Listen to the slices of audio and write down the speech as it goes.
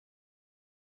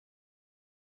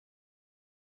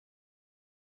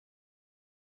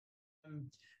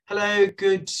Hello,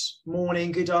 good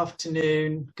morning, good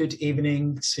afternoon, good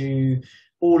evening to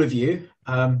all of you,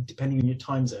 depending on your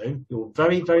time zone. You're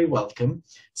very, very welcome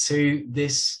to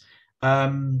this, I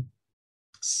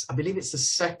believe it's the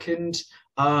second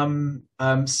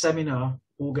seminar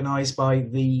organised by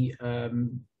the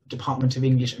Department of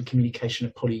English and Communication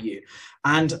at PolyU.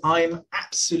 And I'm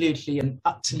absolutely and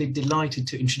utterly delighted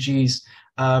to introduce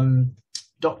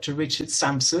Dr. Richard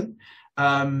Sampson,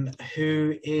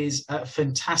 who is a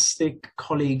fantastic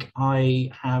colleague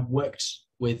I have worked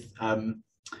with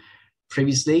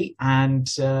previously, and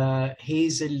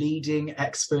he's a leading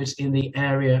expert in the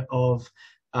area of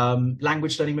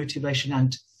language learning motivation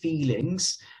and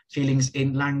feelings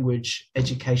in language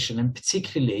education, and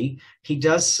particularly he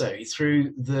does so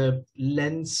through the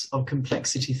lens of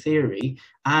complexity theory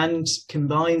and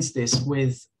combines this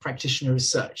with practitioner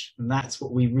research, and that's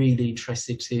what we're really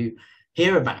interested to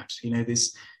hear about,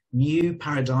 this new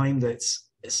paradigm that's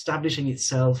establishing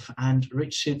itself. And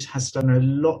Richard has done a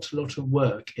lot of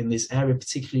work in this area,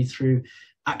 particularly through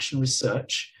action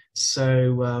research.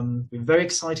 So we're very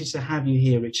excited to have you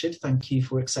here, Richard. Thank you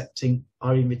for accepting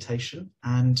our invitation,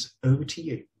 and over to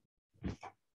you.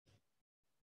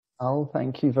 Oh,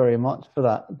 thank you very much for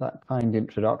that kind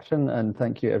introduction, and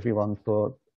thank you everyone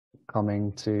for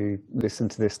coming to listen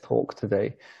to this talk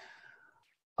today.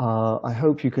 I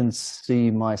hope you can see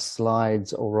my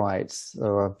slides all right.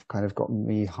 So I've kind of got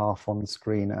me half on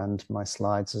screen and my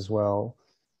slides as well.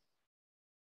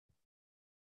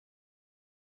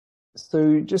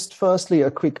 So just firstly,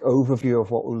 a quick overview of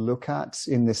what we'll look at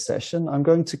in this session. I'm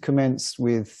going to commence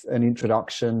with an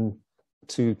introduction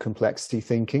to complexity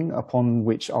thinking, upon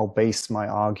which I'll base my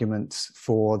argument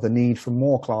for the need for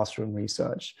more classroom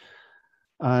research.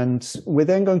 And we're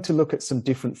then going to look at some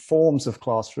different forms of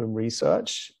classroom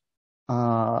research.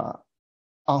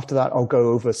 After that, I'll go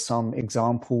over some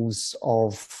examples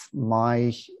of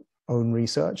my own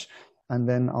research, and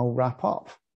then I'll wrap up.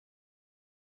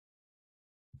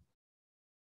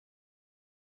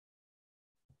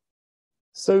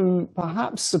 So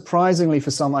perhaps surprisingly for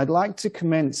some, I'd like to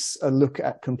commence a look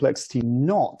at complexity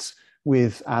not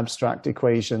with abstract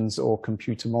equations or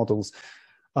computer models.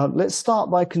 Let's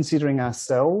start by considering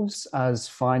ourselves as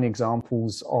fine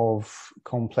examples of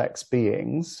complex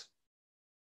beings.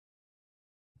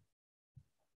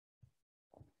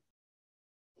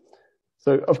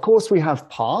 So, of course, we have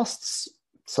pasts,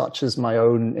 such as my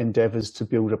own endeavors to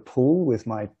build a pool with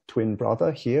my twin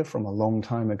brother here from a long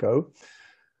time ago.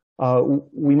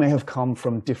 We may have come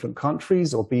from different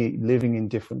countries or be living in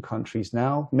different countries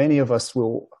now. Many of us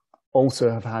will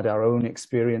also have had our own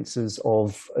experiences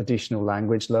of additional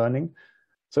language learning.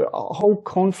 So a whole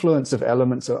confluence of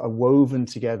elements are woven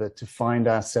together to find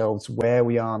ourselves where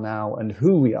we are now and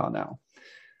who we are now.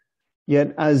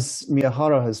 Yet, as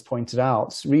Miyahara has pointed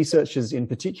out, researchers in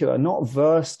particular are not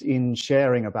versed in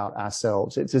sharing about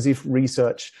ourselves. It's as if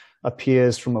research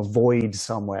appears from a void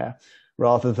somewhere,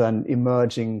 rather than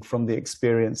emerging from the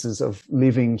experiences of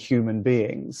living human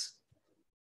beings.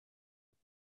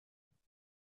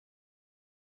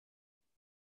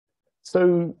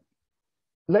 So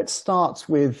let's start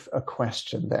with a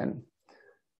question then.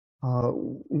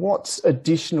 What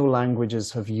additional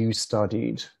languages have you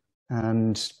studied?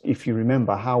 And if you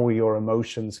remember, how were your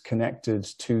emotions connected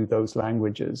to those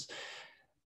languages?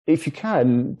 If you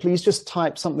can, please just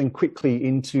type something quickly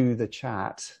into the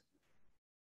chat.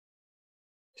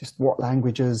 Just what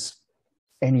languages,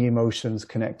 any emotions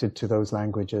connected to those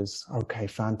languages. Okay,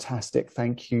 fantastic.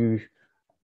 Thank you.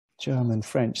 German,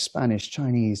 French, Spanish,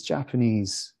 Chinese,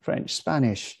 Japanese, French,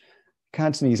 Spanish,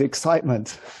 Cantonese,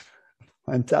 excitement.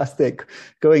 Fantastic.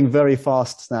 Going very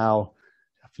fast now.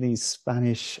 Japanese,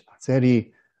 Spanish,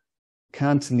 Azeri,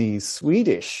 Cantonese,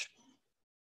 Swedish.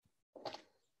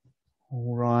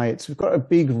 All right, we've got a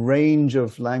big range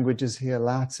of languages here.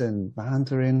 Latin,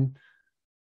 Mandarin.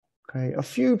 Okay, a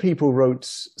few people wrote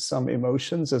some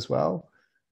emotions as well.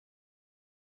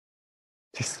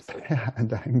 Despair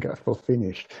and anger for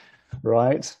Finnish.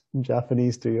 Right,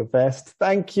 Japanese, do your best.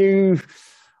 Thank you.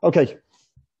 Okay.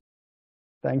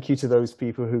 Thank you to those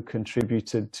people who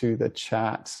contributed to the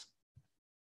chat.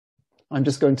 I'm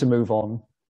just going to move on.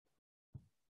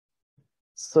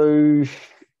 So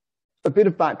a bit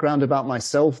of background about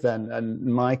myself then and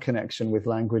my connection with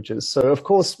languages. So of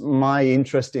course, my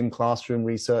interest in classroom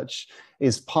research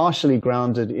is partially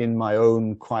grounded in my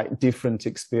own quite different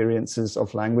experiences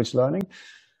of language learning.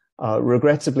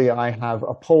 Regrettably, I have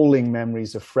appalling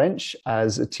memories of French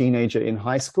as a teenager in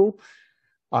high school.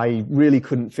 I really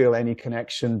couldn't feel any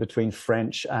connection between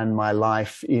French and my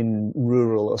life in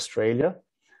rural Australia.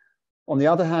 On the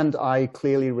other hand, I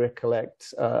clearly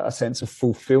recollect a sense of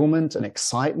fulfillment and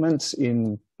excitement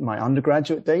in my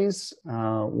undergraduate days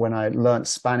when I learnt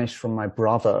Spanish from my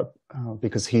brother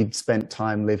because he'd spent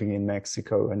time living in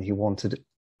Mexico and he wanted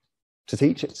to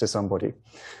teach it to somebody.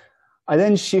 I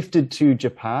then shifted to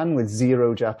Japan with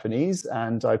zero Japanese,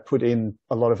 and I put in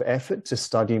a lot of effort to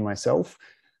study myself.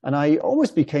 And I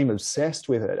almost became obsessed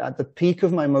with it. At the peak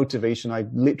of my motivation, I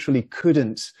literally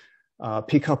couldn't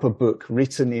pick up a book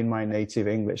written in my native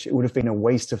English. It would have been a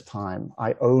waste of time.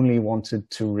 I only wanted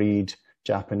to read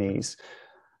Japanese.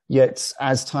 Yet,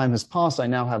 as time has passed, I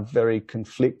now have very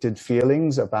conflicted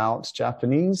feelings about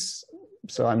Japanese.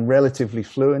 So I'm relatively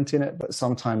fluent in it, but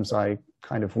sometimes I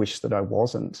kind of wish that I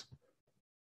wasn't.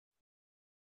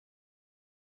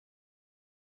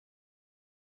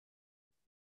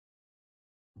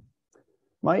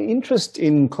 My interest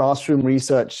in classroom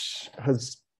research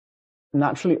has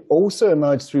naturally also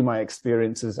emerged through my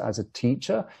experiences as a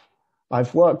teacher.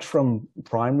 I've worked from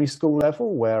primary school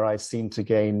level, where I seem to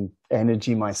gain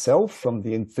energy myself from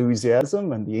the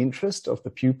enthusiasm and the interest of the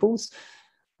pupils,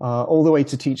 all the way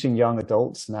to teaching young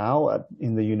adults now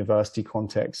in the university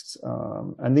context.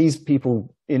 And these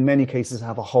people, in many cases,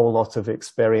 have a whole lot of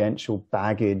experiential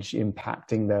baggage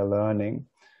impacting their learning.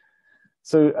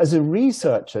 So as a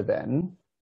researcher then,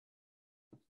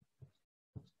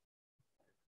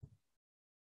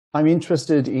 I'm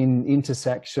interested in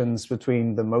intersections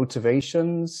between the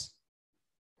motivations,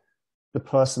 the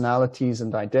personalities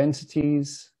and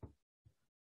identities,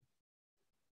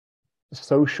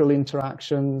 social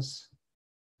interactions,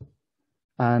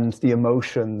 and the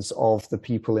emotions of the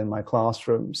people in my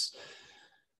classrooms.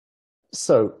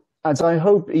 So, as I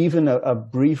hope even a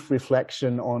brief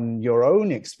reflection on your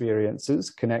own experiences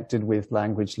connected with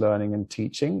language learning and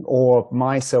teaching, or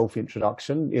my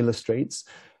self-introduction illustrates,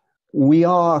 we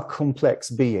are complex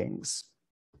beings.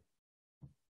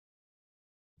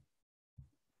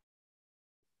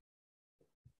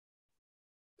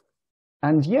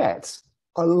 And yet,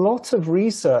 a lot of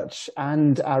research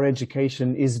and our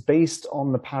education is based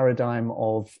on the paradigm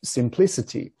of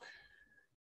simplicity.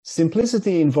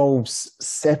 Simplicity involves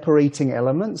separating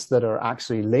elements that are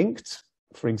actually linked,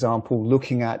 for example,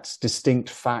 looking at distinct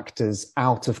factors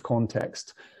out of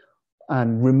context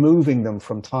and removing them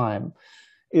from time.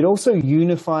 It also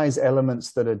unifies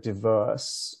elements that are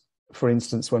diverse, for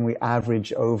instance, when we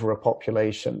average over a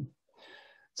population.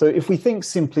 So if we think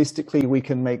simplistically, we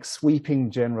can make sweeping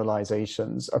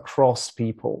generalizations across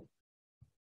people.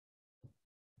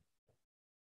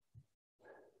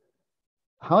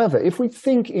 However, if we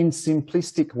think in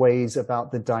simplistic ways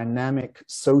about the dynamic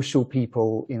social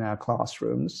people in our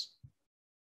classrooms,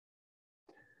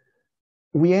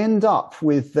 we end up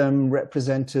with them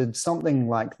represented something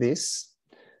like this: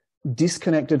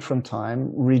 disconnected from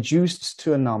time, reduced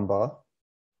to a number,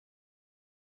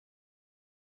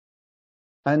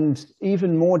 and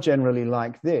even more generally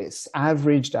like this,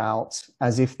 averaged out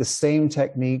as if the same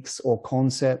techniques or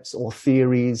concepts or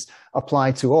theories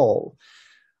apply to all.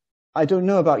 I don't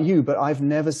know about you, but I've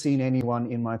never seen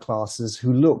anyone in my classes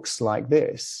who looks like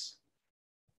this.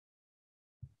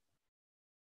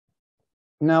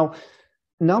 Now,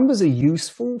 numbers are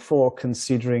useful for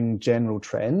considering general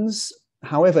trends.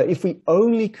 However, if we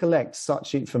only collect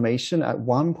such information at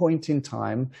one point in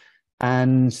time,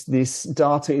 and this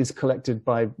data is collected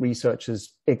by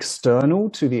researchers external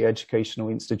to the educational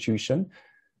institution,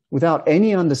 without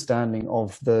any understanding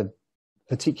of the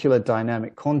particular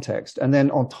dynamic context, and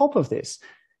then on top of this,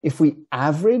 if we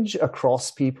average across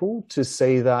people to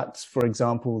say that, for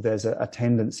example, there's a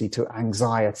tendency to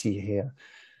anxiety here,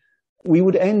 we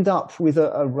would end up with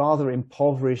a rather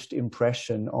impoverished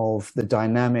impression of the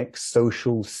dynamic,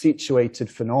 social, situated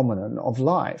phenomenon of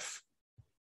life.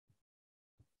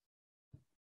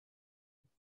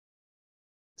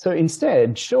 So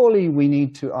instead, surely we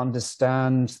need to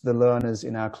understand the learners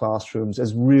in our classrooms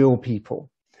as real people,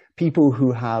 people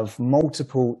who have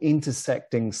multiple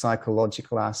intersecting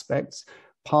psychological aspects,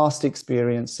 past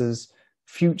experiences,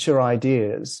 future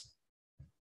ideas.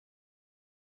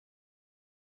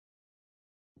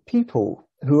 People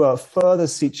who are further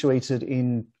situated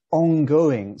in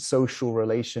ongoing social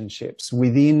relationships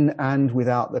within and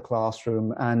without the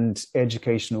classroom and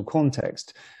educational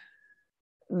context.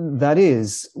 That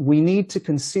is, we need to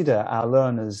consider our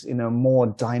learners in a more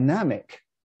dynamic,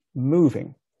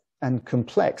 moving, and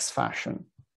complex fashion.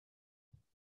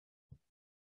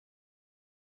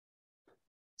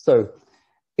 So,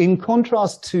 in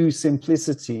contrast to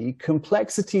simplicity,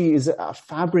 complexity is a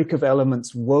fabric of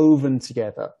elements woven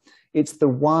together. It's the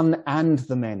one and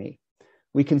the many.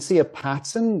 We can see a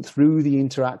pattern through the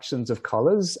interactions of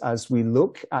colors as we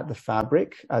look at the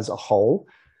fabric as a whole.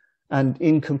 And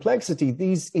in complexity,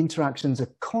 these interactions are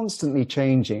constantly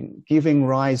changing, giving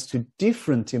rise to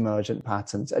different emergent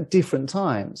patterns at different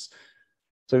times.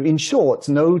 So in short,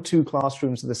 no two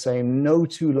classrooms are the same, no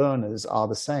two learners are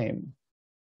the same.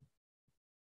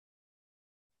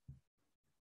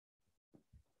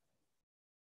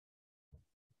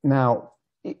 Now,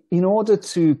 in order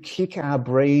to kick our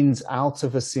brains out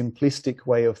of a simplistic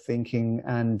way of thinking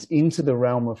and into the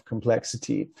realm of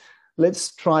complexity,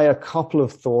 let's try a couple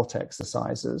of thought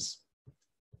exercises.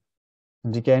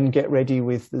 And again, get ready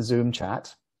with the Zoom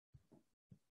chat.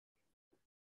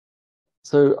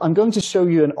 So I'm going to show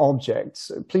you an object.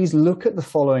 So please look at the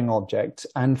following object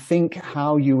and think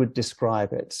how you would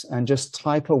describe it, and just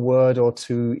type a word or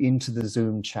two into the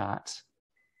Zoom chat.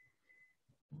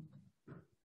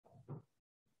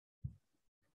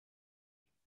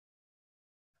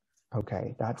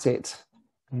 Okay, that's it.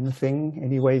 Anything,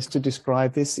 any ways to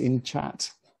describe this in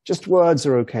chat? Just words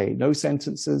are okay, no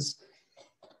sentences.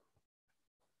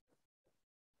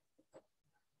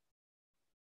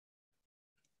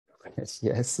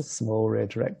 Yes, a small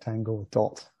red rectangle,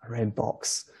 dot, a red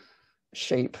box,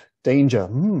 shape, danger,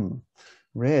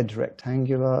 red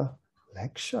rectangular,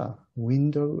 lecture,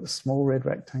 window, a small red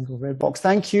rectangle, red box.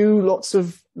 Thank you, lots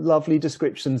of lovely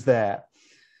descriptions there.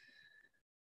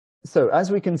 So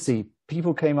as we can see,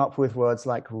 people came up with words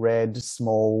like red,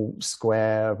 small,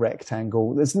 square,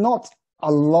 rectangle. There's not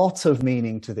a lot of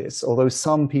meaning to this, although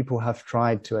some people have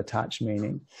tried to attach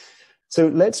meaning. So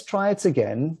let's try it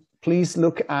again. Please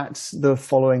look at the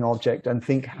following object and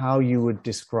think how you would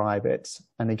describe it.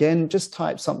 And again, just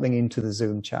type something into the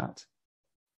Zoom chat.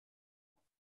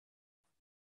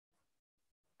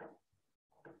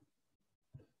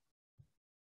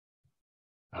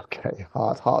 Okay,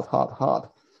 heart, heart, heart,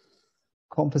 heart.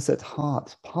 Composite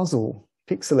heart, puzzle,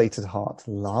 pixelated heart,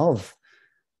 love.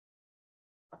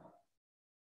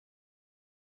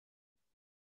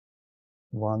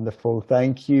 Wonderful.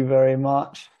 Thank you very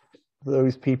much for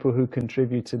those people who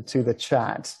contributed to the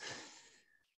chat.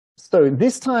 So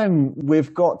this time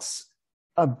we've got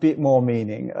a bit more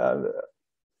meaning.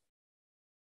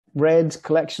 Red,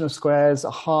 collection of squares,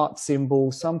 a heart symbol.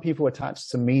 Some people attach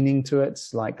some meaning to it,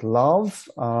 like love.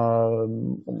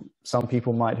 Some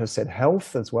people might have said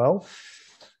health as well.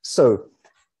 So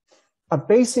a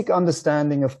basic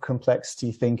understanding of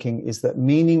complexity thinking is that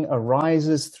meaning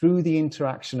arises through the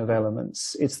interaction of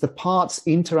elements. It's the parts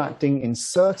interacting in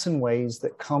certain ways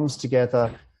that comes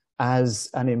together as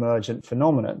an emergent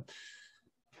phenomenon.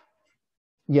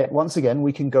 Yet, once again,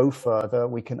 we can go further,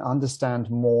 we can understand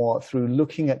more through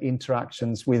looking at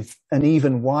interactions with an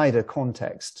even wider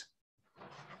context.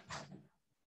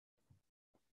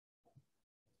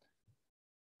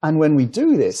 And when we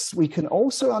do this, we can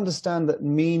also understand that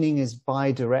meaning is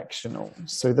bidirectional.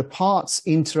 So the parts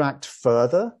interact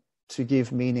further to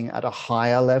give meaning at a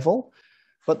higher level,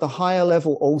 but the higher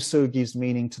level also gives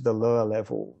meaning to the lower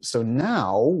level. So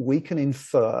now we can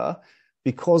infer,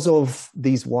 because of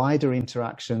these wider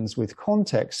interactions with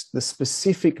context, the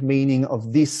specific meaning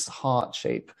of this heart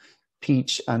shape,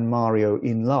 Peach and Mario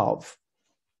in love.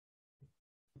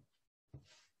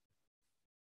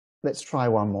 Let's try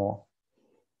one more.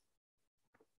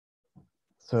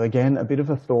 So again, a bit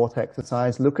of a thought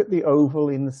exercise. Look at the oval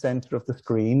in the center of the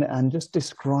screen and just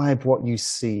describe what you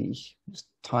see. Just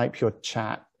type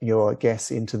your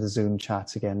guess into the Zoom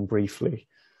chat again briefly.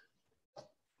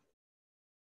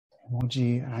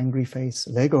 Emoji, angry face,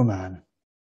 Lego man.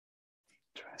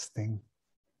 Interesting.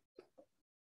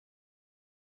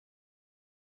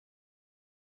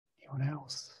 Anyone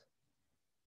else?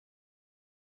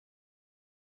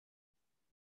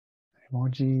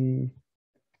 Emoji,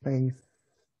 face,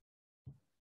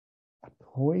 a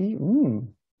toy.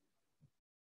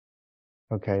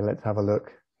 Okay, let's have a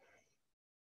look.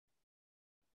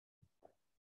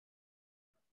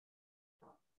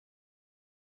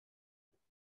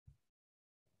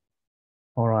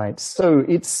 All right, so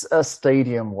it's a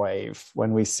stadium wave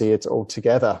when we see it all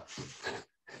together.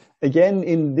 Again,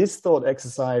 in this thought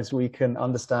exercise, we can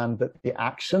understand that the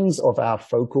actions of our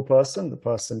focal person, the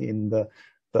person in the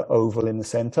oval in the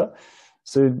center,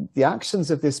 so the actions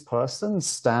of this person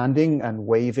standing and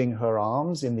waving her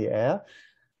arms in the air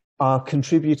are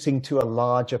contributing to a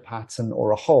larger pattern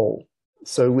or a whole.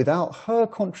 So without her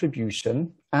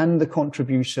contribution and the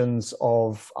contributions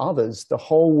of others, the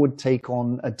whole would take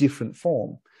on a different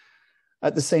form.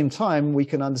 At the same time, we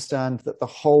can understand that the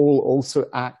whole also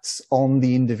acts on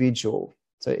the individual.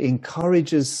 So it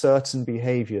encourages certain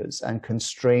behaviors and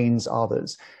constrains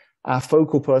others. our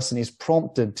focal person is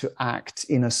prompted to act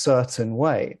in a certain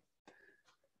way.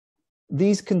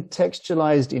 These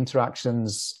contextualized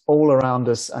interactions all around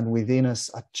us and within us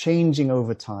are changing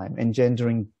over time,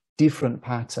 engendering different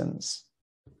patterns.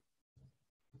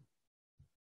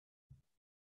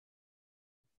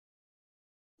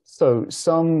 So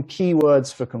some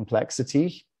keywords for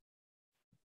complexity.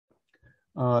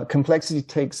 Complexity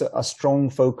takes a strong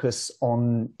focus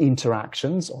on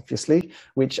interactions, obviously,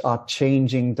 which are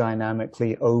changing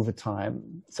dynamically over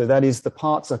time. So that is, the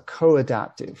parts are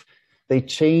co-adaptive. They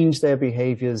change their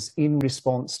behaviors in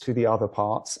response to the other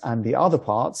parts, and the other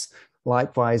parts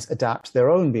likewise adapt their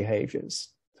own behaviors.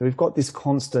 So we've got this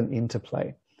constant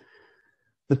interplay.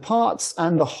 The parts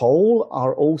and the whole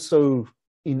are also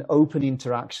in open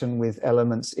interaction with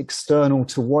elements external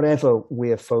to whatever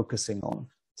we're focusing on.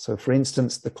 So for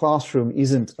instance, the classroom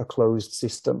isn't a closed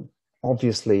system.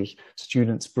 Obviously,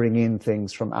 students bring in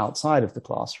things from outside of the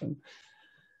classroom.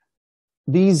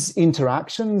 These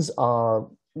interactions are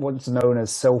what's known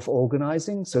as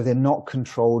self-organizing, so they're not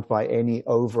controlled by any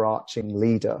overarching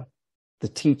leader. The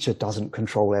teacher doesn't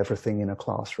control everything in a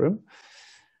classroom.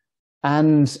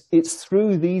 And it's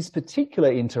through these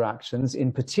particular interactions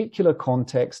in particular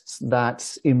contexts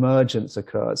that emergence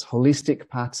occurs, holistic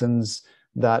patterns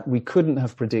that we couldn't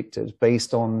have predicted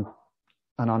based on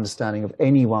an understanding of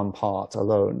any one part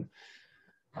alone.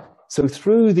 So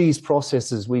through these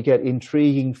processes, we get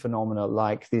intriguing phenomena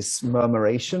like this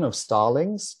murmuration of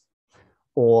starlings,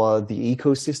 or the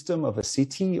ecosystem of a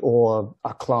city, or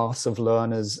a class of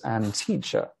learners and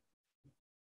teacher.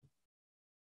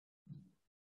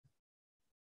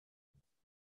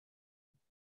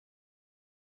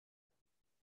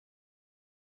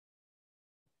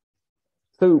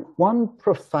 So one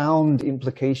profound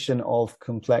implication of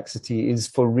complexity is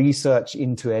for research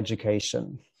into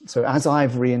education. So as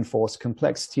I've reinforced,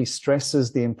 complexity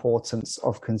stresses the importance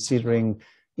of considering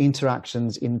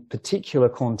interactions in particular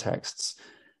contexts.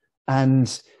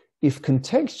 And if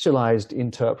contextualized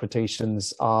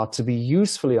interpretations are to be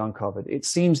usefully uncovered, it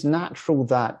seems natural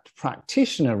that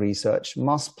practitioner research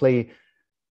must play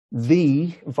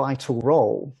the vital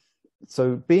role.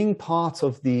 So being part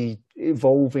of the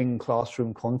evolving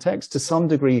classroom context, to some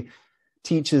degree,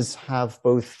 teachers have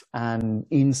both an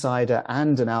insider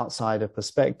and an outsider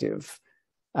perspective.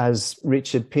 As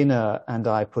Richard Pinner and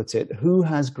I put it, who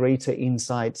has greater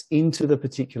insights into the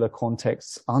particular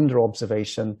contexts under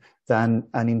observation than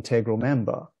an integral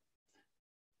member?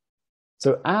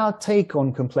 So our take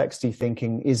on complexity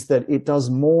thinking is that it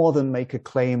does more than make a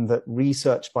claim that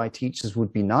research by teachers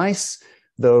would be nice,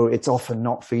 though it's often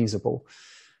not feasible.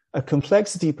 A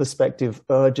complexity perspective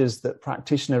urges that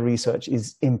practitioner research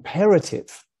is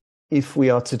imperative if we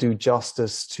are to do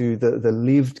justice to the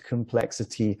lived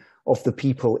complexity of the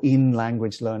people in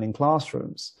language learning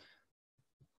classrooms.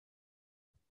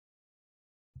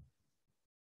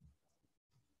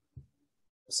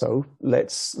 So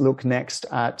let's look next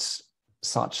at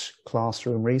such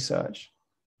classroom research.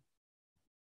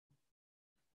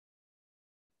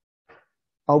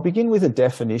 I'll begin with a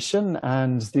definition,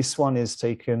 and this one is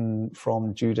taken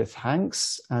from Judith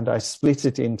Hanks, and I split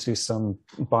it into some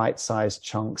bite-sized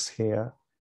chunks here.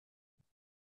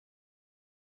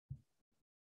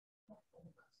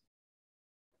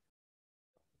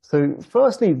 So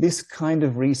firstly, this kind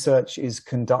of research is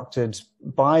conducted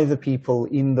by the people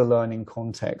in the learning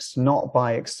context, not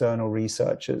by external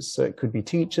researchers. So it could be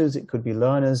teachers, it could be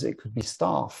learners, it could be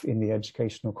staff in the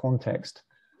educational context.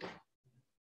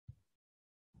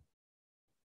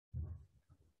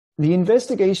 The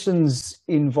investigations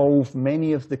involve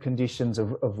many of the conditions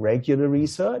of regular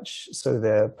research. So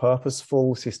they're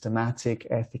purposeful, systematic,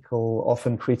 ethical,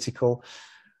 often critical.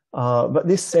 But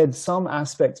this said, some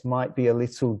aspects might be a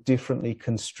little differently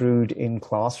construed in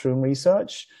classroom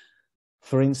research.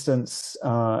 For instance,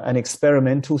 an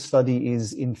experimental study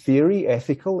is in theory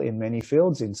ethical in many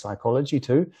fields, in psychology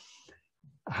too.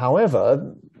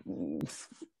 However,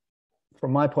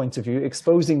 from my point of view,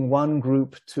 exposing one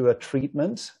group to a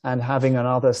treatment and having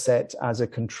another set as a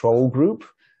control group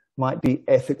might be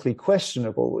ethically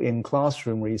questionable in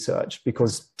classroom research,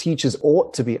 because teachers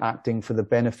ought to be acting for the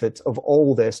benefit of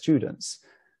all their students.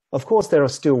 Of course, there are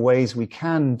still ways we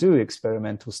can do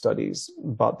experimental studies,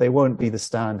 but they won't be the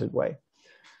standard way.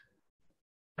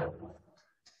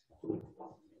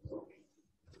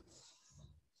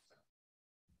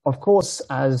 Of course,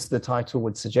 as the title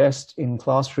would suggest, in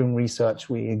classroom research,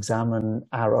 we examine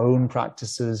our own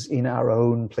practices in our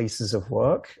own places of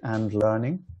work and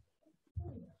learning.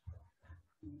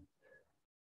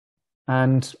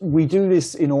 And we do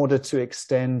this in order to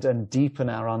extend and deepen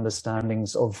our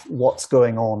understandings of what's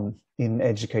going on in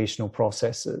educational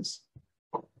processes.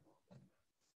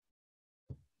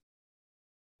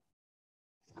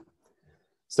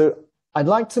 So I'd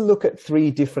like to look at three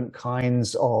different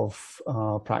kinds of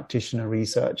practitioner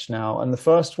research now. And the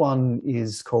first one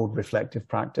is called reflective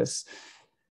practice.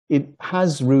 It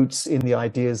has roots in the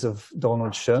ideas of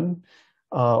Donald Shun,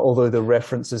 although the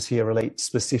references here relate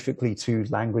specifically to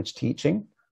language teaching.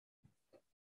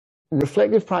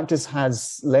 Reflective practice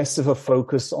has less of a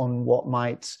focus on what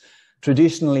might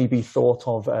traditionally be thought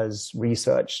of as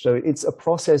research. So it's a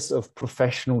process of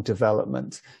professional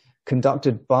development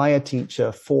conducted by a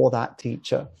teacher for that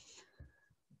teacher.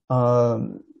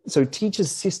 So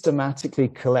teachers systematically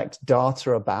collect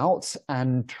data about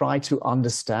and try to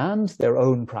understand their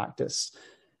own practice.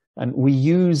 And we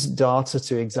use data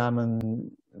to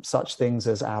examine such things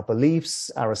as our beliefs,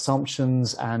 our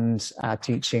assumptions, and our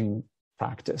teaching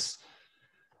practice.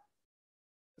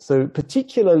 So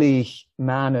particularly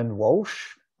Mann and Walsh,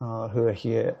 who are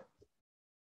here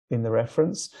in the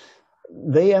reference,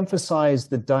 they emphasize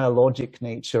the dialogic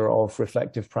nature of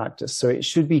reflective practice. So it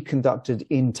should be conducted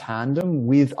in tandem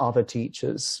with other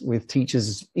teachers, with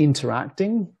teachers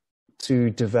interacting to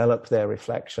develop their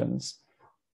reflections.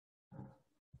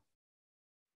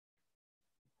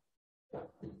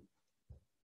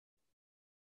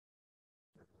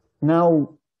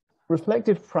 Now,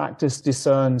 reflective practice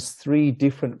discerns three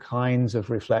different kinds of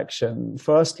reflection.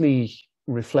 Firstly,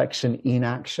 reflection in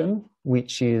action,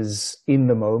 which is in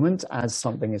the moment as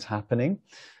something is happening.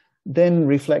 Then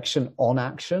reflection on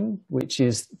action, which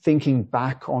is thinking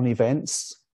back on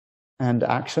events and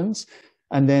actions.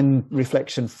 And then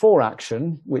reflection for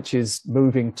action, which is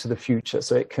moving to the future.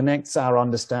 So it connects our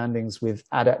understandings with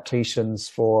adaptations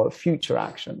for future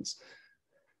actions.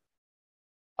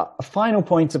 A final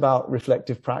point about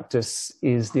reflective practice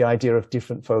is the idea of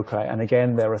different foci. And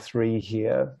again, there are three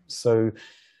here. So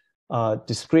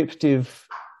descriptive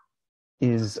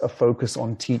is a focus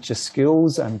on teacher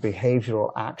skills and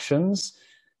behavioral actions.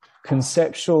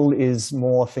 Conceptual is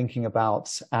more thinking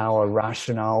about our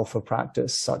rationale for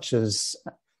practice, such as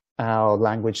our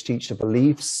language teacher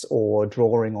beliefs or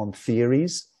drawing on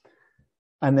theories.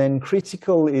 And then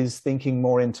critical is thinking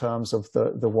more in terms of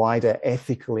the wider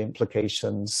ethical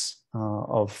implications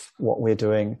of what we're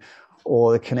doing,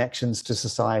 or the connections to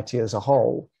society as a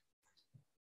whole.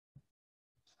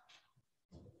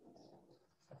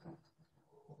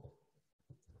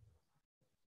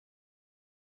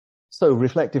 So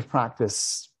reflective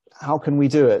practice, how can we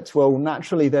do it? Well,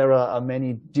 naturally, there are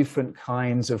many different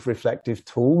kinds of reflective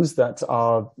tools that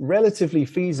are relatively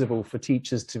feasible for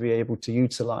teachers to be able to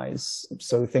utilize.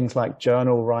 So things like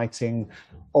journal writing,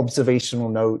 observational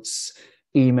notes,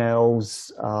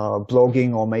 emails,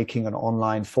 blogging or making an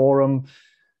online forum,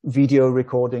 video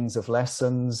recordings of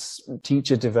lessons,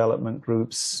 teacher development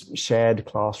groups, shared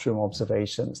classroom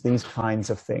observations, these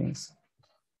kinds of things.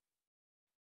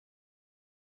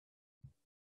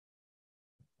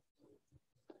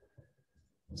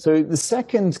 So the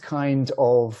second kind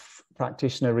of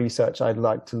practitioner research I'd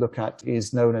like to look at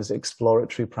is known as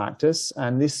exploratory practice.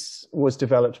 And this was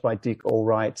developed by Dick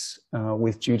Allwright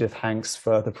with Judith Hanks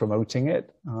further promoting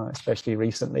it, especially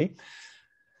recently.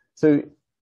 So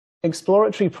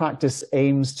exploratory practice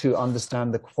aims to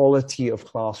understand the quality of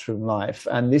classroom life.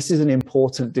 And this is an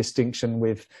important distinction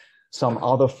with some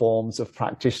other forms of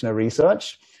practitioner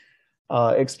research.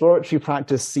 Exploratory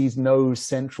practice sees no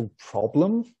central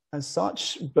problem as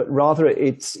such, but rather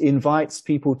it invites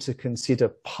people to consider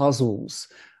puzzles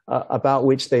about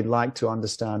which they'd like to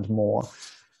understand more.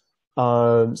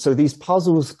 So these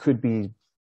puzzles could be,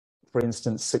 for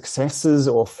instance, successes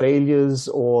or failures,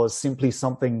 or simply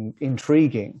something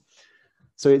intriguing.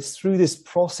 So it's through this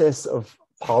process of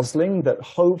puzzling that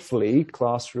hopefully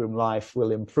classroom life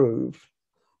will improve.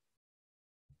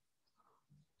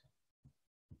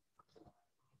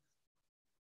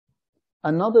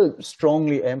 Another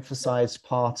strongly emphasized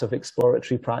part of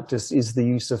exploratory practice is the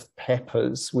use of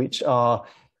peppers, which are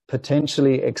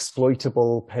potentially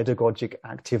exploitable pedagogic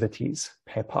activities,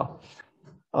 pepper.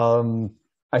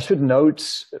 I should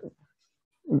note,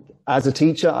 as a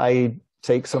teacher, I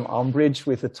take some umbrage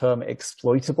with the term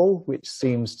exploitable, which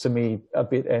seems to me a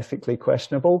bit ethically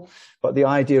questionable, but the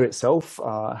idea itself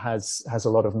has a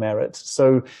lot of merit.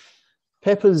 So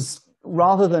peppers,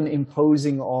 rather than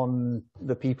imposing on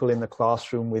the people in the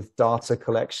classroom with data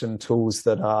collection tools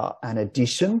that are an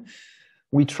addition,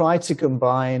 we try to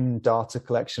combine data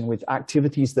collection with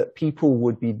activities that people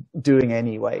would be doing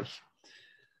anyway.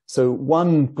 So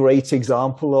one great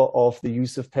example of the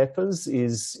use of peppers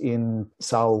is in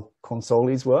Sal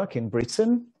Consoli's work in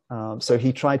Britain. So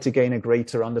he tried to gain a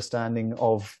greater understanding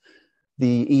of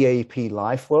the EAP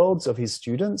life worlds of his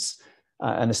students,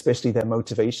 and especially their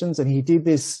motivations. And he did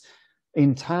this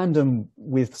in tandem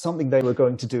with something they were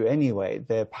going to do anyway,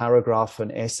 their paragraph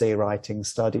and essay writing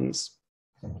studies.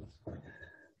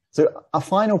 So a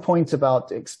final point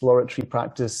about exploratory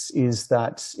practice is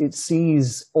that it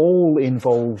sees all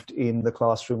involved in the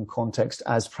classroom context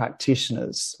as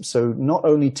practitioners. So not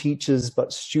only teachers,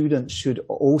 but students should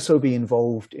also be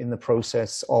involved in the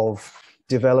process of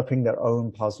developing their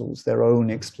own puzzles, their own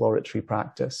exploratory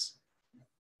practice.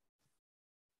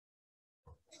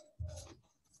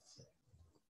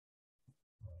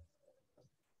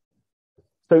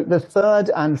 So the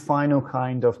third and final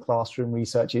kind of classroom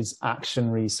research is action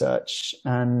research.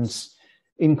 And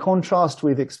in contrast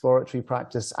with exploratory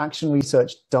practice, action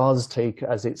research does take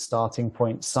as its starting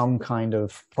point some kind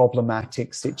of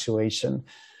problematic situation.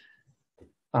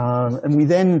 And we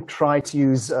then try to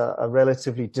use a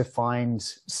relatively defined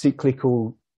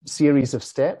cyclical series of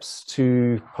steps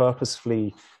to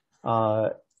purposefully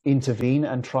intervene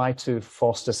and try to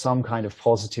foster some kind of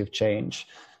positive change.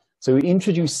 So we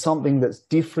introduce something that's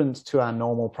different to our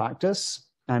normal practice,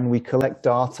 and we collect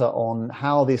data on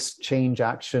how this change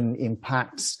action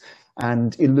impacts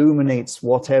and illuminates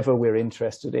whatever we're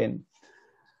interested in.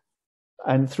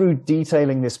 And through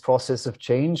detailing this process of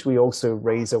change, we also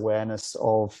raise awareness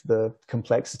of the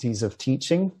complexities of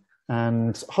teaching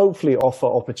and hopefully offer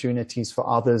opportunities for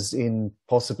others in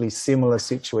possibly similar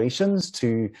situations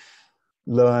to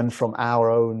learn from our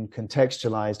own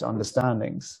contextualized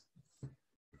understandings.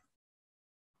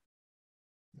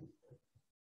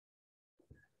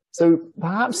 So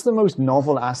perhaps the most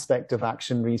novel aspect of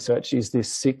action research is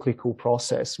this cyclical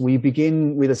process. We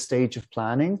begin with a stage of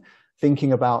planning,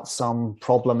 thinking about some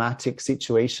problematic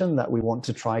situation that we want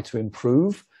to try to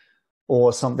improve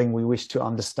or something we wish to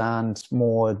understand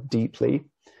more deeply.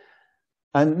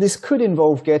 And this could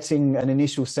involve getting an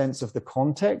initial sense of the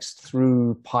context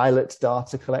through pilot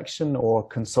data collection or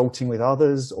consulting with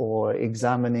others or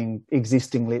examining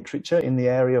existing literature in the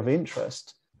area of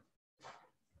interest.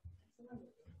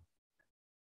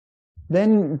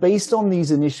 Then, based on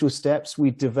these initial steps,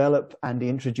 we develop and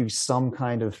introduce some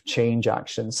kind of change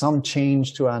action, some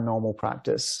change to our normal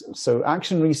practice. So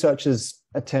action researchers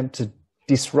attempt to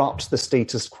disrupt the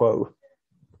status quo.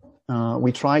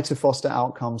 We try to foster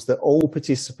outcomes that all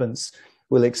participants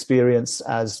will experience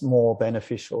as more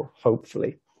beneficial,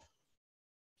 hopefully.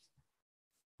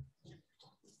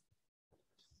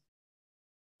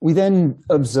 We then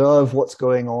observe what's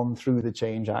going on through the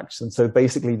change action. So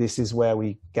basically, this is where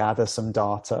we gather some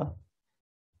data.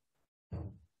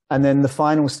 And then the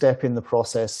final step in the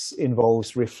process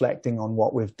involves reflecting on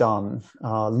what we've done,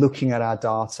 looking at our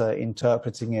data,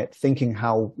 interpreting it, thinking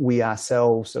how we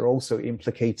ourselves are also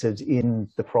implicated in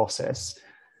the process.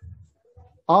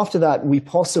 After that, we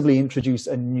possibly introduce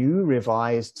a new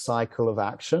revised cycle of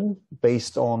action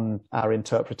based on our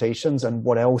interpretations and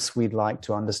what else we'd like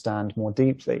to understand more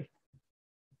deeply.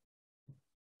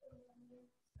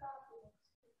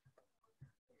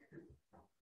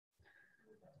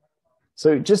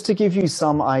 So just to give you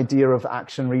some idea of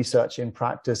action research in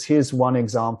practice, here's one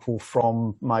example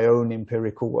from my own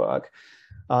empirical work.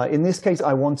 In this case,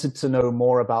 I wanted to know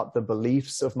more about the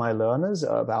beliefs of my learners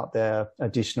about their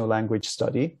additional language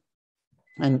study.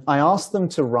 And I asked them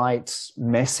to write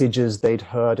messages they'd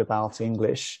heard about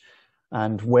English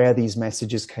and where these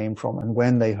messages came from and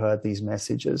when they heard these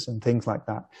messages and things like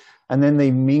that. And then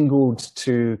they mingled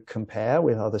to compare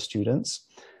with other students.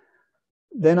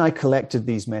 Then I collected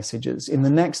these messages. In the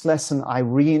next lesson, I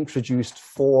reintroduced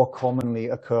 4 commonly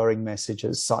occurring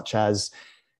messages, such as,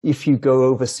 if you go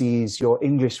overseas, your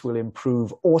English will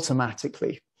improve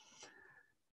automatically.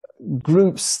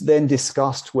 Groups then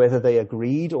discussed whether they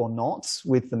agreed or not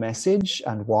with the message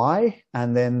and why,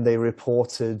 and then they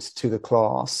reported to the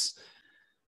class.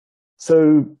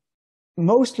 So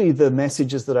mostly the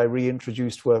messages that I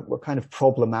reintroduced were kind of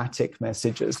problematic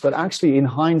messages, but actually in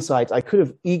hindsight, I could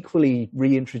have equally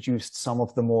reintroduced some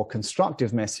of the more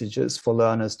constructive messages for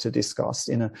learners to discuss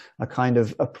in a kind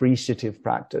of appreciative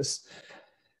practice.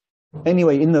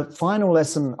 Anyway, in the final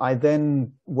lesson, I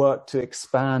then worked to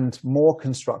expand more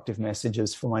constructive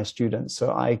messages for my students.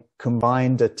 So I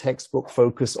combined a textbook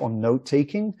focus on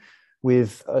note-taking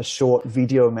with a short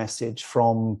video message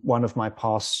from one of my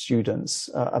past students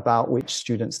about which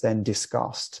students then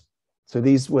discussed. So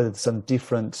these were some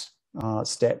different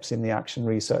steps in the action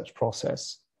research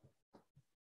process.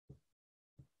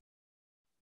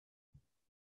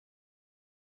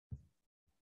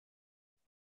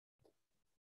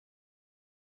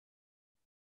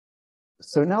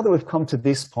 So now that we've come to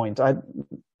this point, I'd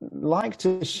like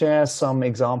to share some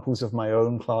examples of my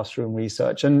own classroom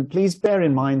research. And please bear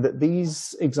in mind that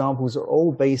these examples are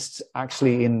all based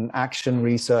actually in action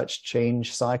research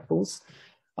change cycles.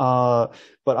 But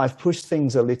I've pushed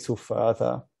things a little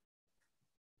further.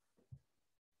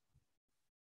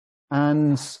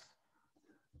 And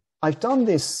I've done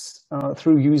this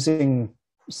through using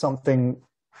something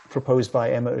proposed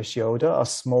by Emma Ushioda, a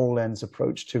small lens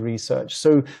approach to research.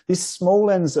 So this small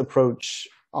lens approach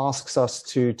asks us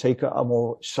to take a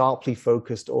more sharply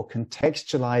focused or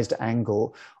contextualized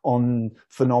angle on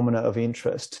phenomena of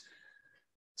interest.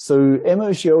 So Emma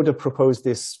Ushioda proposed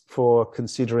this for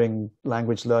considering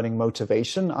language learning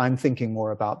motivation. I'm thinking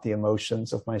more about the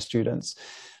emotions of my students.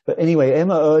 But anyway,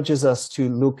 Emma urges us to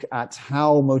look at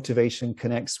how motivation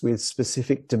connects with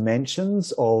specific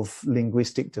dimensions of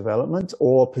linguistic development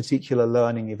or particular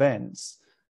learning events.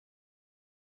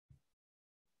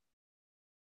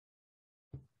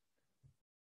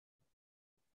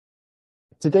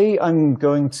 Today, I'm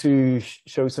going to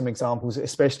show some examples,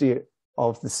 especially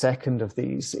of the second of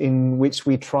these, in which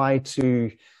we try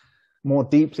to more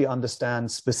deeply understand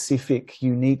specific,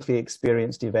 uniquely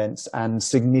experienced events and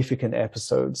significant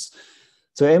episodes.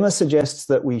 So Emma suggests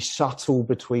that we shuttle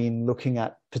between looking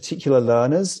at particular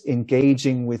learners,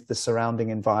 engaging with the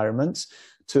surrounding environment,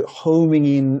 to homing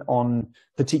in on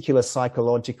particular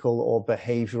psychological or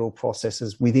behavioral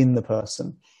processes within the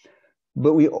person.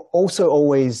 But we also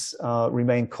always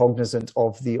remain cognizant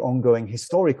of the ongoing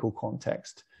historical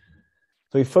context.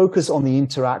 So we focus on the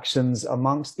interactions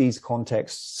amongst these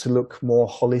contexts to look more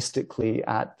holistically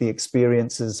at the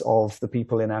experiences of the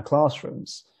people in our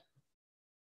classrooms.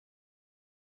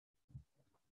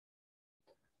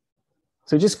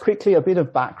 So just quickly, a bit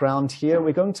of background here.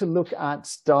 We're going to look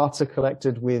at data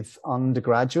collected with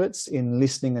undergraduates in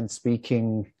listening and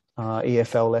speaking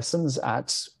EFL lessons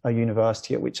at a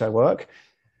university at which I work.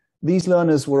 These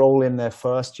learners were all in their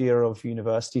first year of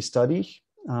university study.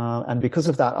 And because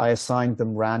of that, I assigned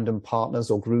them random partners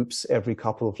or groups every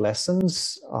couple of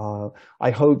lessons.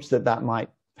 I hoped that that might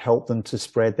help them to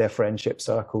spread their friendship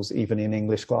circles, even in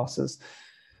English classes.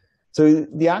 So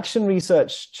the action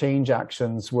research change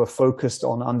actions were focused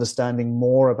on understanding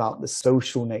more about the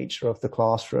social nature of the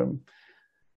classroom.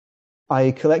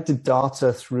 I collected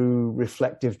data through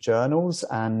reflective journals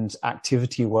and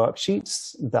activity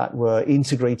worksheets that were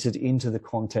integrated into the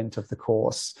content of the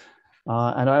course.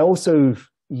 And I also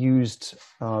used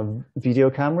video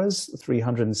cameras,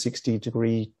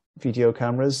 360-degree video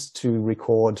cameras, to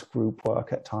record group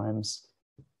work at times.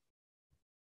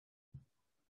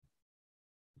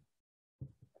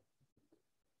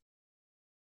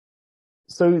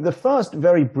 So the first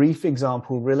very brief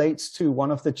example relates to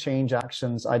one of the change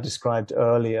actions I described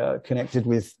earlier, connected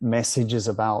with messages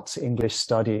about English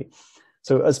study.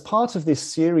 So as part of this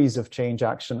series of change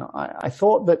action, I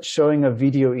thought that showing a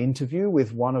video interview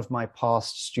with one of my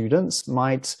past students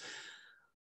might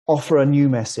offer a new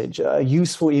message, a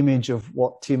useful image of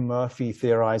what Tim Murphy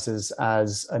theorizes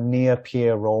as a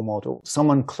near-peer role model,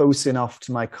 someone close enough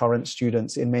to my current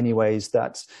students in many ways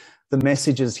that the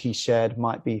messages he shared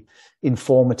might be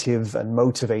informative and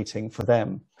motivating for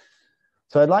them.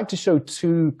 So I'd like to show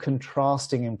two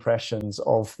contrasting impressions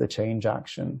of the change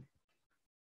action.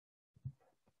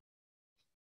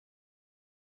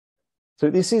 So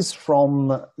this is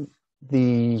from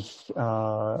the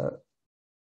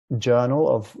journal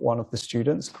of one of the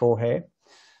students, Kohei.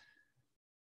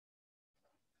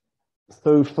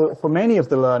 So for many of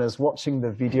the learners, watching the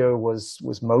video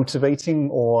was motivating,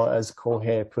 or as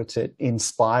Kohei put it,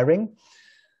 inspiring.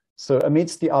 So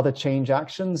amidst the other change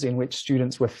actions in which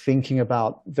students were thinking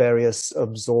about various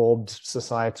absorbed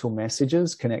societal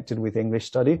messages connected with English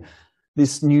study,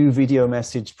 this new video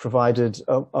message provided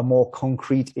a more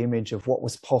concrete image of what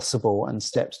was possible and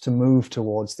steps to move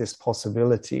towards this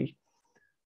possibility.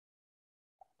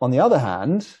 On the other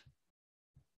hand,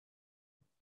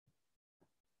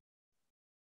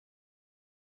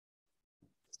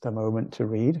 just a moment to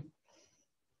read.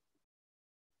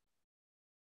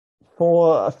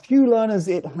 For a few learners,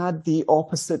 it had the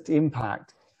opposite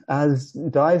impact. As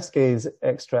Daisuke's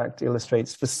extract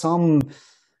illustrates, for some,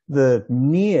 the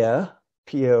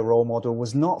near-peer role model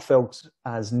was not felt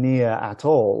as near at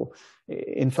all.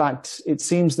 In fact, it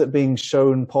seems that being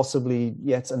shown possibly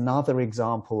yet another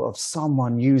example of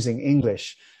someone using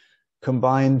English,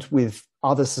 combined with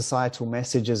other societal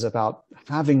messages about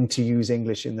having to use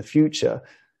English in the future,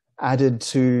 added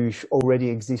to already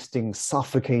existing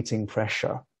suffocating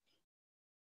pressure.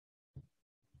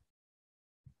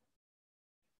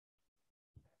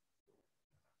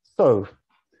 So,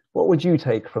 what would you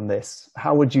take from this?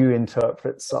 How would you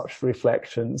interpret such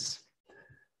reflections?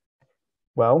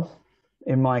 Well,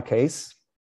 in my case,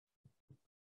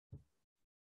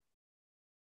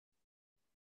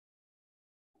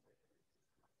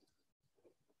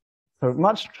 so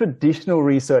much traditional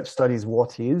research studies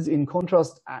what is. In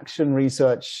contrast, action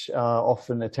research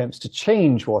often attempts to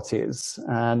change what is.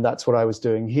 And that's what I was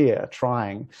doing here,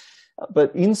 trying.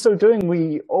 But in so doing,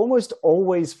 we almost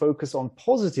always focus on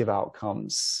positive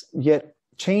outcomes, yet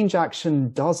change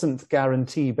action doesn't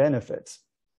guarantee benefit.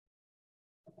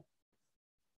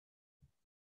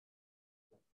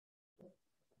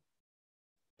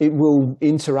 It will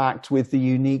interact with the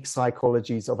unique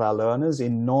psychologies of our learners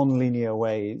in non-linear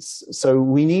ways. So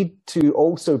we need to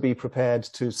also be prepared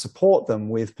to support them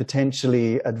with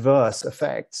potentially adverse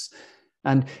effects.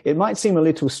 And it might seem a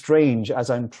little strange as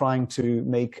I'm trying to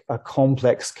make a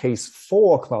complex case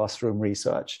for classroom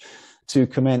research to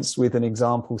commence with an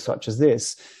example such as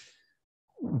this.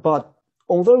 But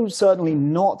although certainly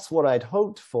not what I'd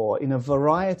hoped for, in a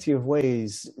variety of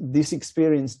ways, this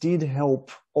experience did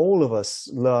help all of us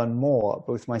learn more,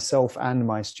 both myself and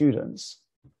my students.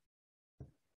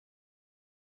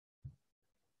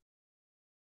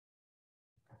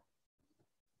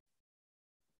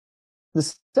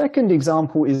 The second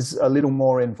example is a little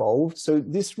more involved. So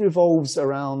this revolves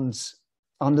around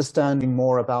understanding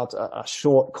more about a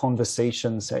short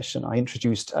conversation session I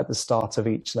introduced at the start of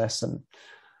each lesson.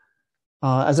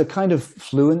 As a kind of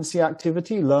fluency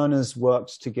activity, learners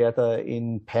worked together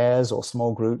in pairs or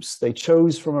small groups. They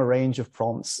chose from a range of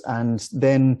prompts and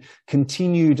then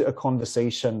continued a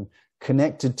conversation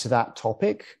connected to that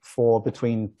topic for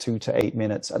between 2 to 8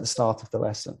 minutes at the start of the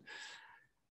lesson.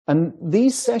 And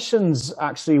these sessions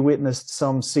actually witnessed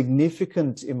some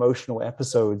significant emotional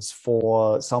episodes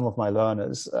for some of my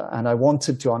learners, and I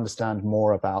wanted to understand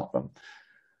more about them.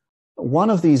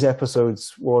 One of these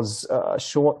episodes was a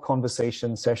short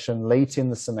conversation session late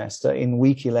in the semester, in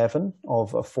week 11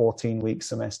 of a 14-week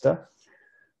semester,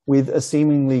 with a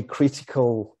seemingly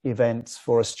critical event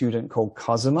for a student called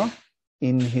Kazuma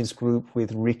in his group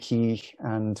with Riki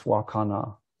and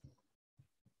Wakana.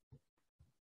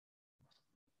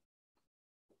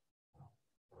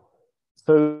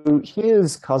 So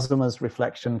here's Kazuma's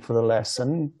reflection for the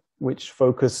lesson, which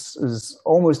focuses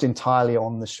almost entirely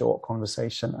on the short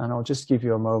conversation. And I'll just give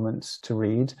you a moment to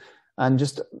read. And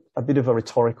just a bit of a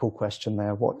rhetorical question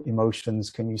there. What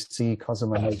emotions can you see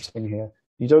Kazuma noting here?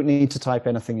 You don't need to type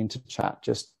anything into chat,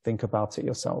 just think about it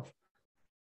yourself.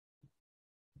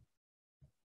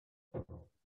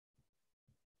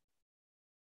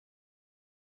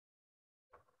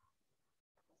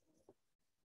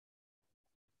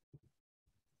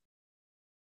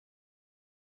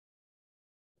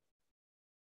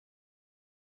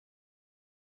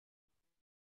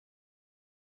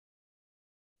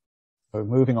 So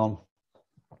moving on.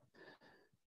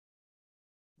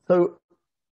 So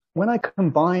when I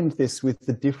combined this with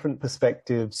the different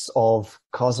perspectives of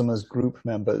Kazuma's group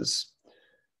members,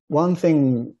 one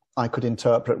thing I could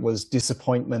interpret was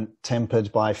disappointment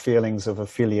tempered by feelings of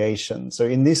affiliation. So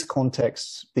in this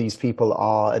context, these people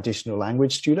are additional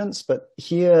language students, but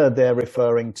here they're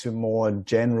referring to more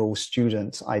general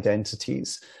student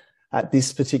identities. At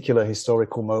this particular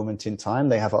historical moment in time,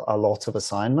 they have a lot of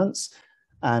assignments,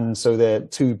 and so they're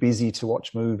too busy to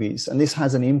watch movies. And this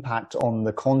has an impact on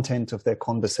the content of their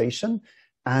conversation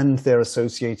and their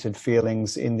associated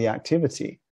feelings in the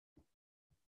activity.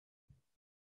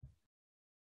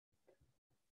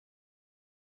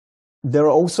 There are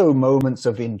also moments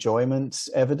of enjoyment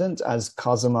evident, as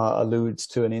Kazuma alludes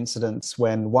to an incident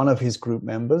when one of his group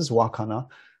members, Wakana,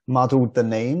 muddled the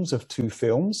names of 2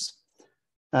 films.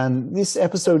 And this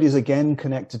episode is again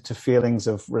connected to feelings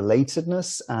of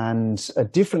relatedness and a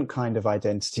different kind of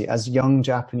identity as young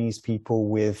Japanese people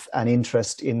with an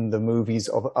interest in the movies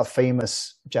of a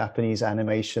famous Japanese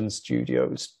animation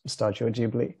studio, Studio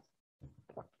Ghibli.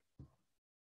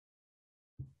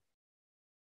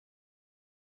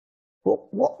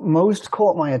 What most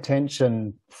caught my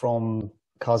attention from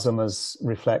Kazuma's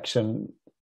reflection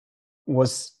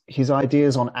was his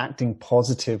ideas on acting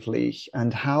positively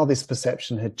and how this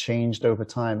perception had changed over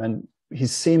time, and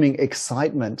his seeming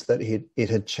excitement that it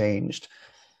had changed.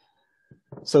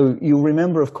 So you'll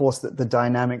remember, of course, that the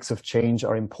dynamics of change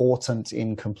are important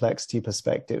in complexity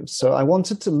perspectives. So I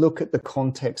wanted to look at the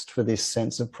context for this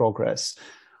sense of progress.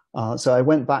 So I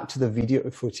went back to the video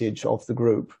footage of the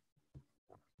group.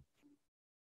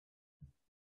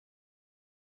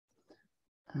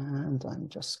 And I'm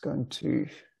just going to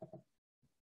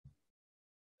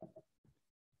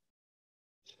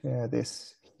share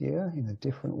this here in a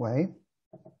different way.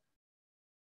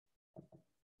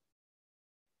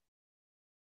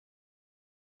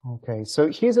 Okay, so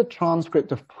here's a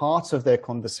transcript of part of their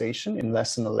conversation in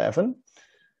lesson 11.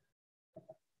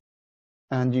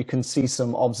 And you can see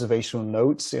some observational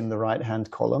notes in the right-hand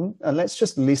column. And let's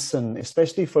just listen,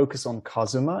 especially focus on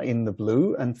Kazuma in the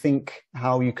blue, and think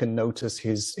how you can notice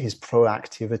his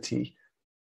proactivity.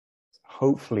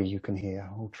 Hopefully you can hear.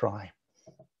 I'll try.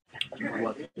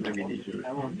 What movie did you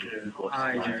watch?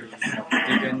 I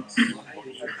didn't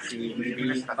see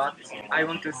movie, but I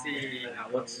want to see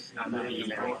watch a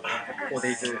movie for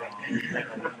this future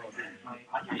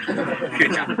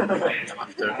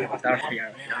after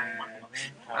year.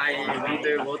 I want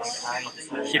to watch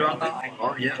Hiroaka.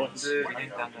 Oh yeah,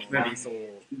 movie. So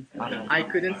I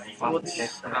couldn't watch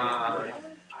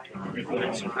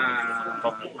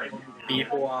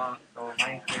before.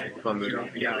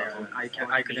 Yeah,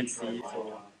 I couldn't see.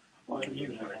 So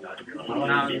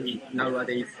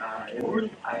nowadays,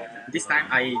 this time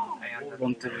I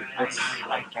want to watch.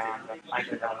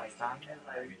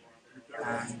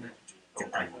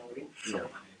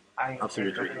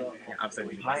 Absolutely. Yeah,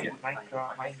 absolutely.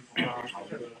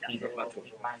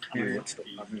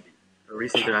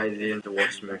 Recently, I didn't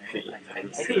watch movie.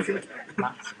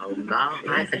 Now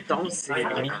I don't see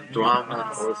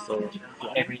drama also.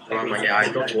 Drama, yeah, I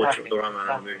don't watch drama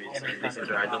and movies.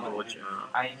 Recently, I don't watch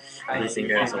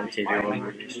anything else on TV or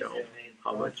movie show.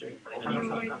 How about you? Yeah.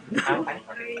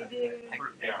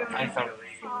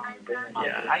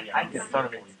 I don't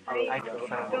have so I can go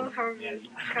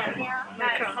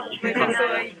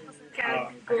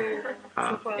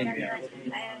so far.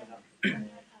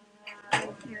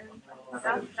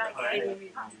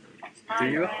 Do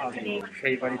you have a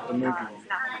favorite movie?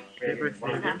 Favorite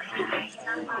movie?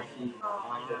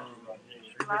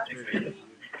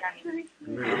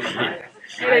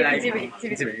 I like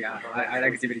Ghibli. Yeah, I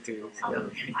like Ghibli too.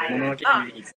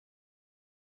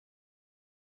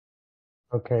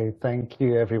 Okay, thank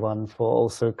you everyone for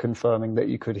also confirming that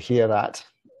you could hear that.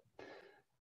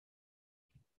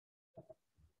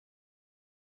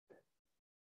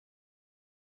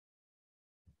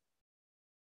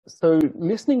 So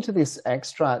listening to this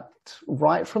extract,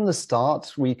 right from the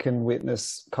start, we can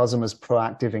witness Kazuma's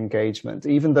proactive engagement.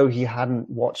 Even though he hadn't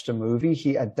watched a movie,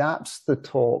 he adapts the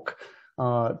talk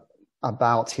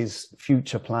about his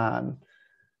future plan.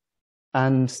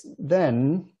 And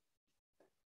then,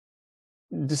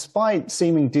 despite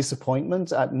seeming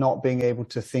disappointment at not being able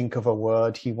to think of a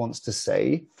word he wants to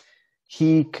say,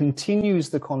 he continues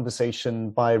the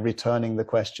conversation by returning the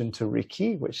question to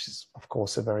Rikki, which is, of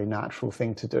course, a very natural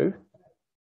thing to do.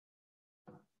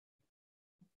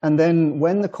 And then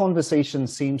when the conversation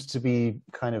seems to be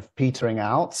kind of petering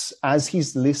out, as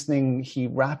he's listening, he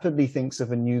rapidly thinks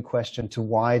of a new question to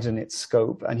widen its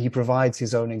scope, and he provides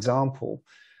his own example.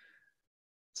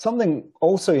 Something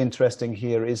also interesting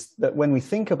here is that when we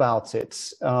think about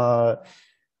it,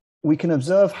 we can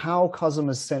observe how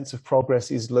Kazuma's sense of progress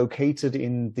is located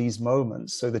in these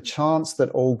moments. So the chance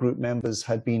that all group members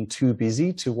had been too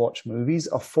busy to watch movies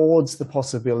affords the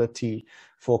possibility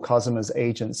for Kazuma's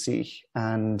agency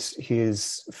and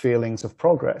his feelings of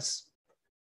progress.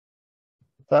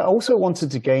 I also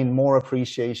wanted to gain more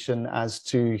appreciation as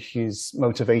to his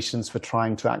motivations for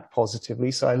trying to act positively.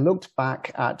 So I looked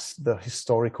back at the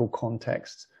historical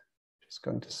context. Just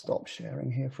going to stop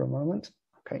sharing here for a moment.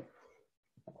 Okay.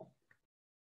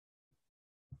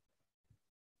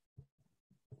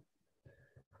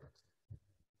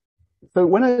 So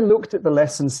when I looked at the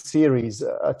lesson series,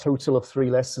 a total of 3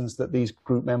 lessons that these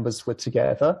group members were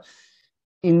together,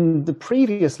 in the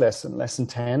previous lesson, lesson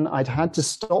 10, I'd had to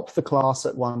stop the class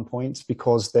at one point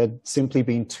because there'd simply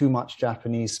been too much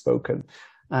Japanese spoken.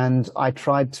 And I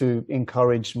tried to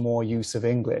encourage more use of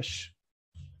English.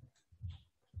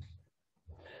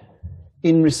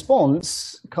 In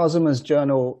response, Kazuma's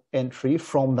journal entry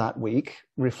from that week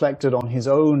reflected on his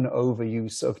own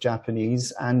overuse of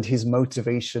Japanese and his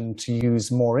motivation to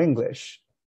use more English.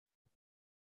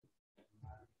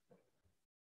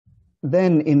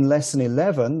 Then in lesson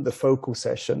 11, the focal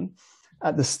session,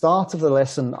 at the start of the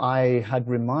lesson, I had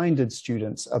reminded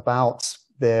students about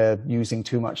their using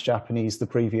too much Japanese the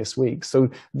previous week. So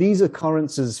these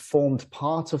occurrences formed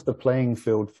part of the playing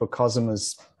field for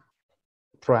Kazuma's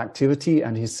proactivity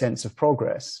and his sense of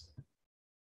progress.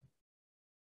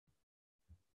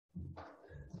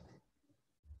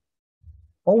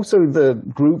 Also, the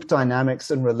group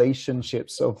dynamics and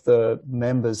relationships of the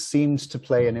members seemed to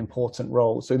play an important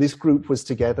role. So this group was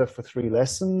together for 3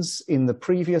 lessons. In the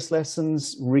previous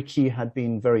lessons, Rikki had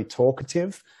been very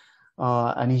talkative,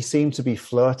 and he seemed to be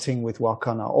flirting with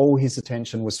Wakana. All his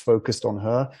attention was focused on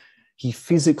her. He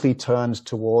physically turned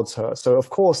towards her. So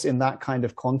of course, in that kind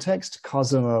of context,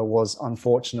 Kazuma was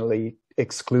unfortunately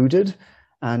excluded,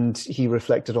 and he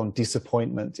reflected on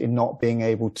disappointment in not being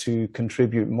able to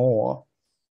contribute more.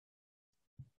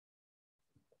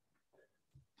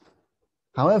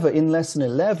 However, in lesson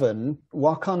 11,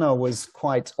 Wakana was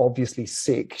quite obviously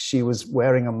sick. She was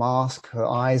wearing a mask, her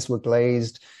eyes were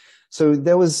glazed. So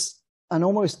there was an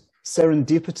almost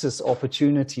serendipitous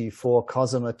opportunity for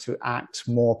Kazuma to act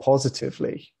more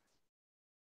positively.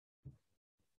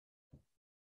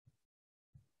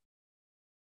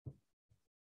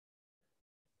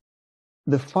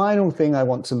 The final thing I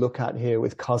want to look at here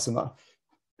with Kazuma,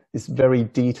 this very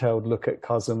detailed look at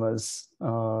Kazuma's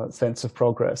sense of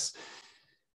progress.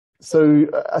 So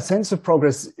a sense of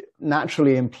progress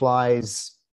naturally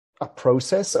implies a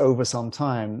process over some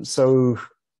time. So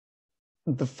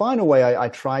the final way I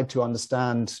tried to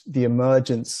understand the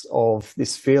emergence of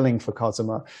this feeling for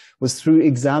Kazuma was through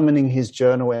examining his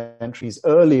journal entries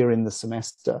earlier in the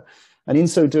semester. And in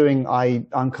so doing, I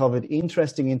uncovered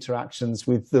interesting interactions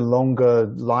with the longer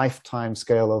lifetime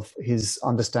scale of his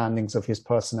understandings of his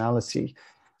personality.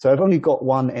 So I've only got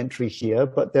one entry here,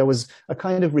 but there was a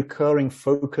kind of recurring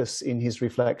focus in his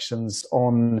reflections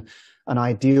on an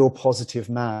ideal positive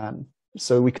man.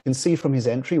 So we can see from his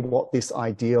entry what this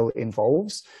ideal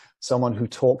involves. Someone who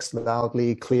talks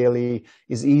loudly, clearly,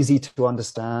 is easy to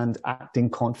understand, acting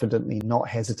confidently, not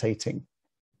hesitating.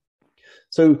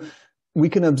 So we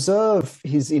can observe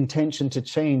his intention to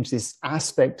change this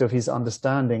aspect of his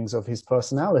understandings of his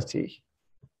personality.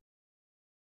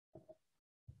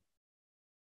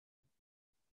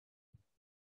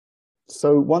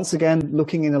 So once again,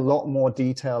 looking in a lot more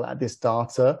detail at this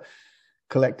data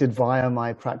collected via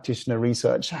my practitioner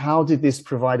research, how did this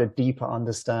provide a deeper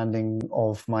understanding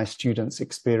of my students'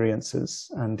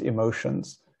 experiences and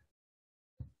emotions?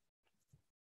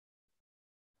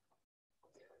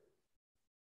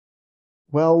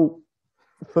 Well,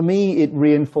 for me, it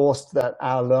reinforced that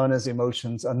our learners'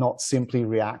 emotions are not simply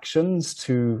reactions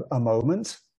to a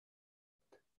moment.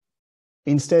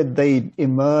 Instead, they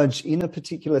emerge in a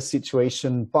particular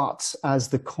situation, but as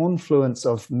the confluence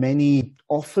of many,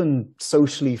 often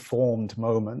socially formed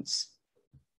moments.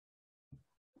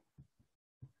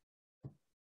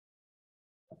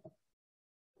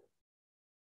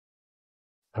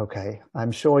 Okay,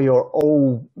 I'm sure you're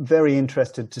all very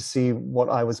interested to see what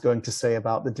I was going to say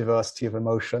about the diversity of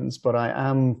emotions, but I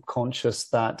am conscious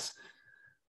that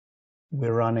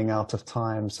we're running out of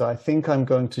time. So I think I'm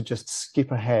going to just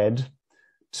skip ahead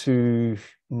to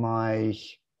my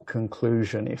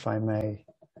conclusion, if I may.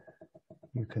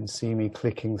 You can see me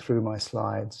clicking through my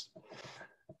slides.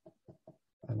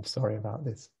 I'm sorry about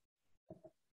this.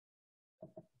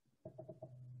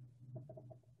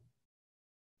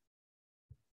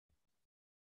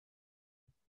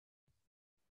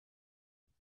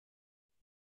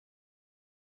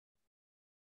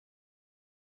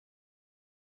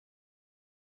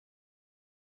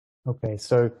 Okay,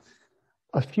 so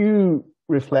a few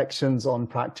reflections on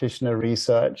practitioner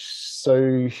research.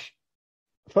 So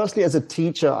firstly, as a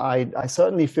teacher, I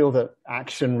certainly feel that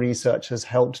action research has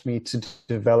helped me to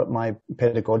develop my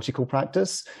pedagogical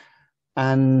practice.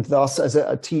 And thus, as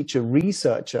a teacher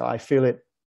researcher, I feel it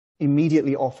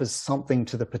immediately offers something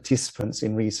to the participants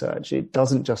in research. It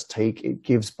doesn't just take, it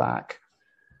gives back.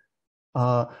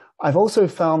 I've also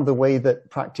found the way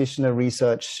that practitioner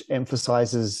research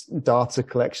emphasizes data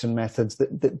collection methods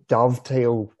that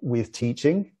dovetail with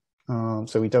teaching.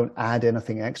 So we don't add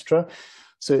anything extra.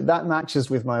 So that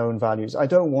matches with my own values. I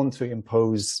don't want to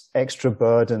impose extra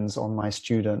burdens on my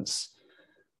students.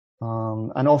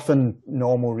 And often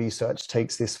normal research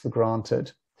takes this for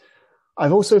granted.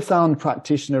 I've also found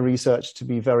practitioner research to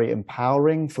be very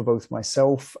empowering for both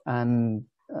myself and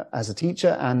as a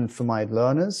teacher and for my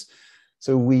learners.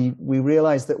 So we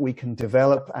realize that we can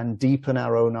develop and deepen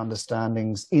our own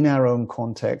understandings in our own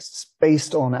contexts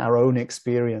based on our own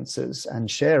experiences and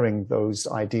sharing those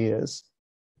ideas.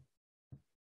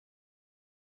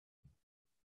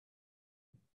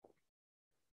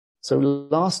 So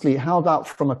lastly, how about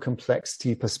from a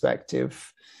complexity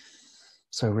perspective?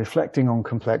 So reflecting on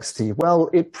complexity, well,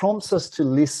 it prompts us to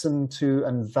listen to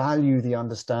and value the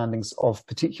understandings of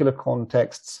particular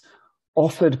contexts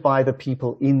offered by the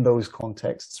people in those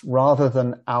contexts rather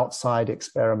than outside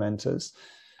experimenters.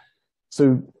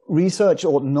 So research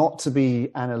ought not to be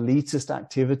an elitist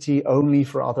activity only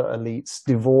for other elites,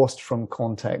 divorced from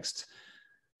context.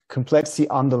 Complexity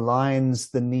underlines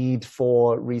the need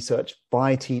for research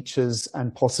by teachers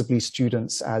and possibly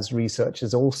students as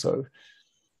researchers also.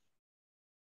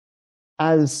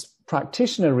 As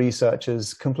practitioner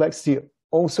researchers, complexity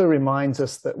also reminds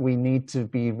us that we need to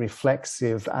be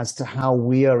reflexive as to how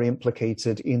we are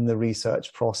implicated in the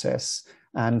research process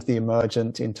and the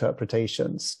emergent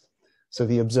interpretations. So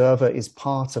the observer is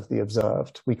part of the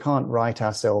observed. We can't write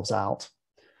ourselves out.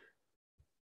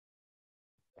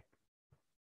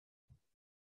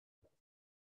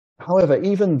 However,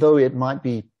 even though it might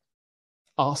be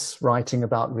us writing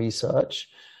about research,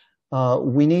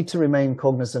 we need to remain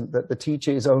cognizant that the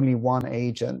teacher is only one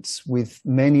agent with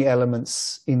many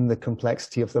elements in the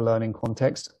complexity of the learning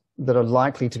context that are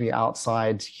likely to be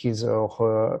outside his or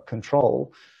her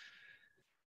control.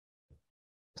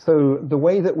 So the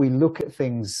way that we look at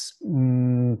things,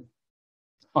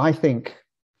 I think,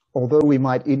 although we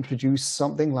might introduce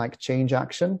something like change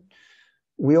action,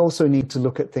 we also need to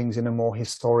look at things in a more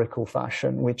historical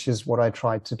fashion, which is what I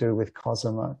tried to do with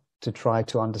Kazuma, to try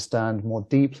to understand more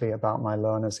deeply about my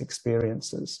learners'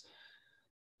 experiences.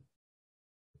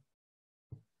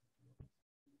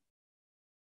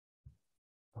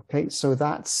 Okay, so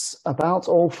that's about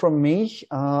all from me.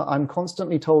 I'm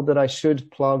constantly told that I should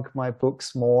plug my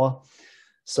books more.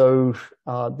 So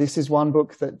this is one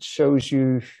book that shows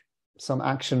you some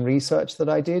action research that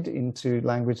I did into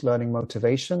language learning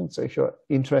motivation. So if you're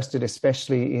interested,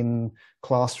 especially in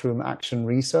classroom action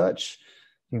research,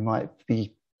 you might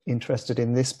be interested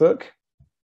in this book.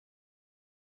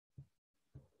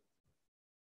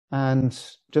 And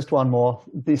just one more.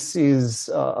 This is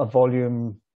a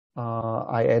volume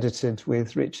I edited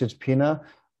with Richard Pinner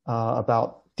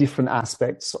about different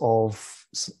aspects of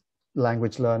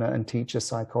language learner and teacher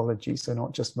psychology. So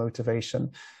not just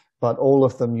motivation, but all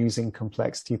of them using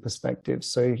complexity perspectives.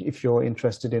 So if you're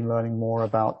interested in learning more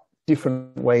about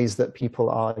different ways that people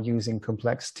are using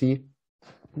complexity,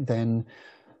 then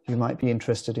you might be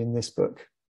interested in this book.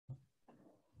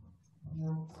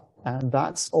 And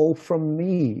that's all from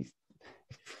me.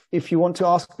 If you want to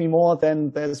ask me more, then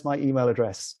there's my email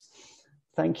address.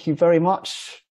 Thank you very much.